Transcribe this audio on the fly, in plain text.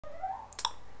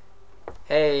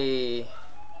Hey,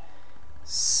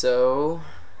 so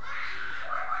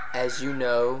as you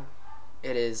know,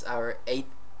 it is our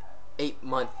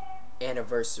eight-month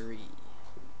anniversary.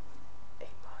 8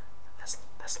 months.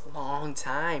 That's a long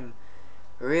time.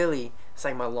 Really, it's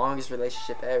like my longest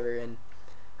relationship ever, and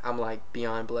I'm like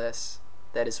beyond blessed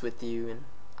that it's with you. And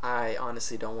I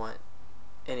honestly don't want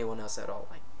anyone else at all.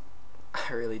 Like,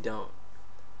 I really don't.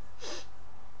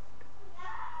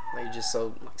 Like, you're just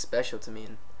so like special to me,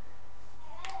 and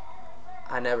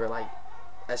I never, like,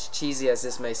 as cheesy as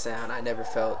this may sound, I never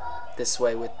felt this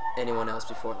way with anyone else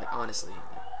before. Like, honestly,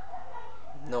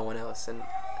 no one else. And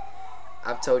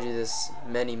I've told you this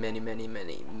many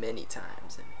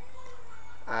times, and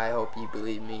I hope you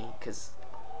believe me, because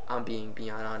I'm being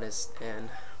beyond honest. And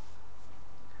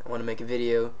I want to make a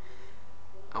video.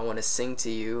 I want to sing to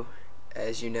you.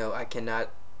 As you know, I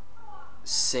cannot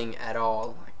sing at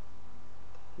all, like,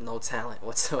 no talent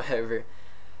whatsoever,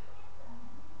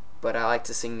 but I like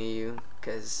to sing to you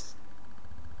because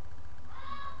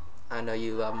I know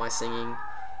you love my singing,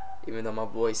 even though my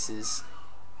voice is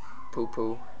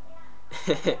poo-poo.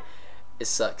 It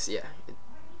sucks, yeah.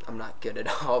 I'm not good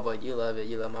at all, but you love it.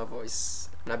 You love my voice.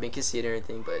 I'm not being conceited or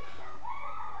anything, but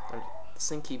this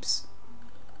thing keeps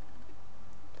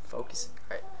focusing.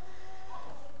 Alright.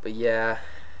 But yeah,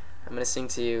 I'm gonna sing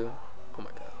to you. Oh my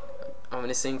god. I'm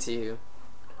gonna sing to you.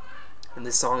 And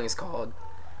this song is called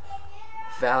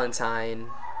Valentine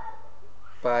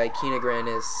by Kina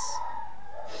Grannis,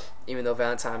 even though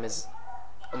Valentine is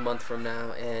a month from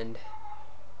now. And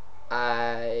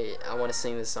I want to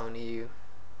sing this song to you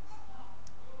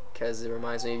because it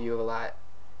reminds me of you a lot,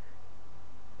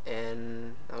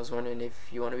 and I was wondering if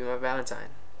you want to be my Valentine,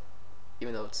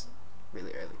 even though it's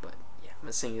really early. But yeah, I'm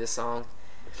gonna sing you this song.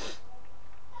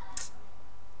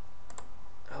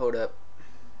 Hold up,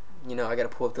 you know, I gotta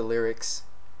pull up the lyrics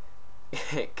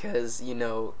because you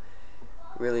know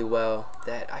really well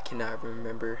that I cannot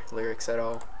remember lyrics at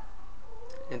all.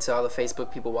 And to all the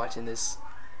Facebook people watching this,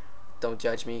 don't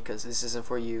judge me, because this isn't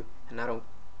for you, and I don't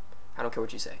care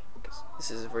what you say, because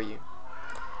this isn't for you.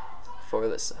 For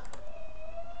Alyssa.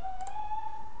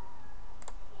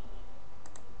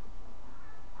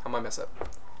 I might mess up.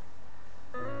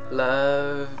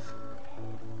 Love,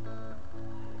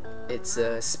 it's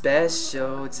a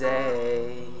special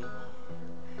day.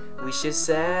 We should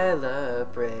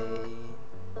celebrate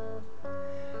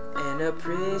and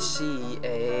appreciate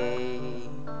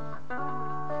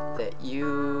that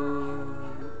you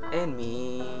and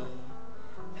me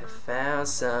have found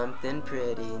something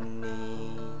pretty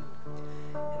neat.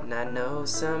 And I know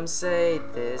some say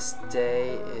this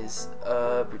day is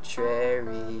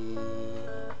arbitrary.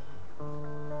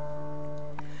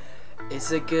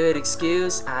 It's a good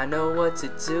excuse, I know what to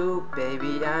do,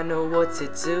 baby, I know what to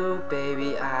do,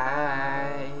 baby.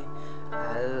 I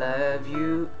love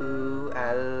you, ooh,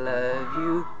 I love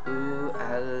you, ooh,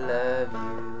 I love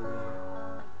you.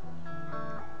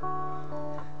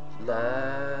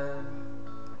 Love,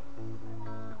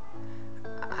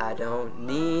 I don't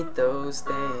need those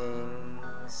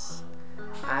things.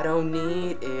 I don't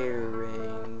need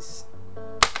earrings.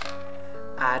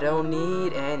 I don't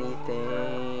need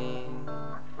anything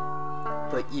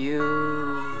but you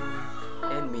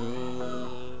and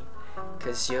me,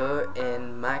 'cause you're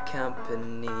in my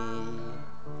company.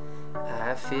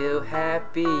 I feel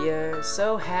happier,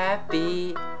 so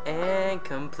happy and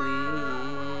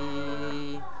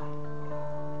complete.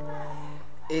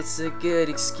 It's a good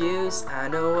excuse, I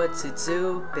know what to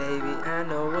do, baby, I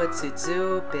know what to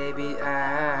do, baby.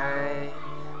 I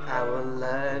will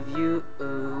love you,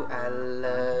 ooh, I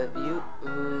love you,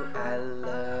 ooh, I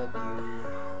love you.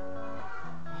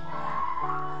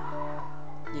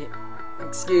 Yeah,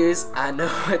 excuse, I know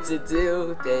what to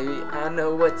do, baby, I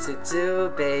know what to do,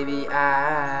 baby.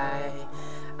 I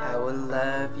will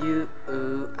love you,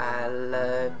 ooh, I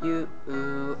love you,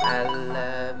 ooh, I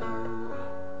love you.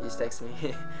 You just text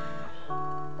me.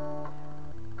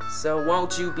 So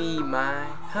won't you be my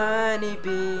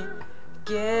honeybee,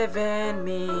 giving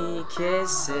me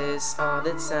kisses all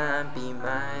the time? Be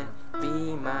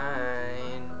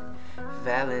mine,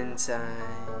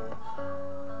 Valentine.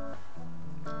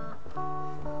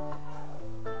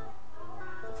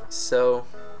 So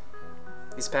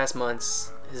these past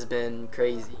months has been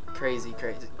crazy.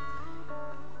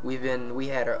 We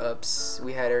had our ups,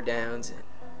 we had our downs, and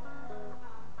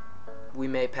we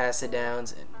made past the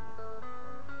downs and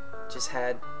just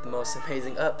had the most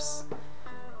amazing ups.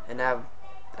 And I've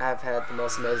had the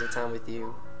most amazing time with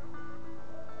you.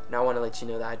 And I want to let you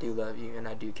know that I do love you and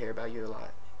I do care about you a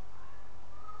lot.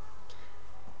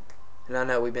 And I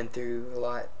know we've been through a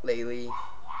lot lately.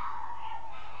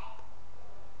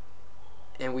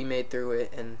 and we made through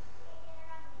it, and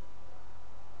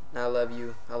I love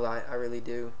you a lot. I really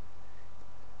do.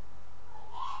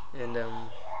 And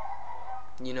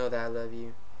you know that I love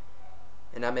you.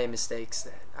 And I made mistakes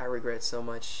that I regret so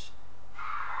much.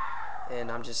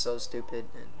 And I'm just so stupid,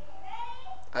 and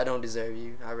I don't deserve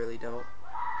you. I really don't.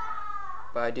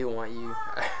 But I do want you.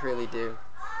 I really do.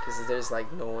 Because there's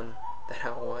like no one that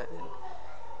I want. And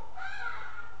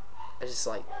I just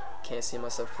like can't see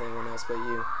myself for anyone else but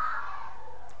you.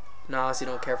 And I honestly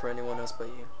don't care for anyone else but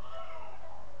you.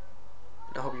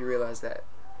 And I hope you realize that.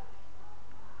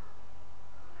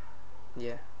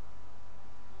 Yeah.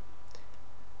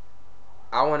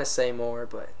 I want to say more,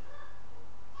 but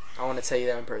I want to tell you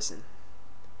that in person.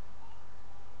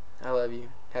 I love you.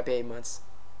 Happy 8 months.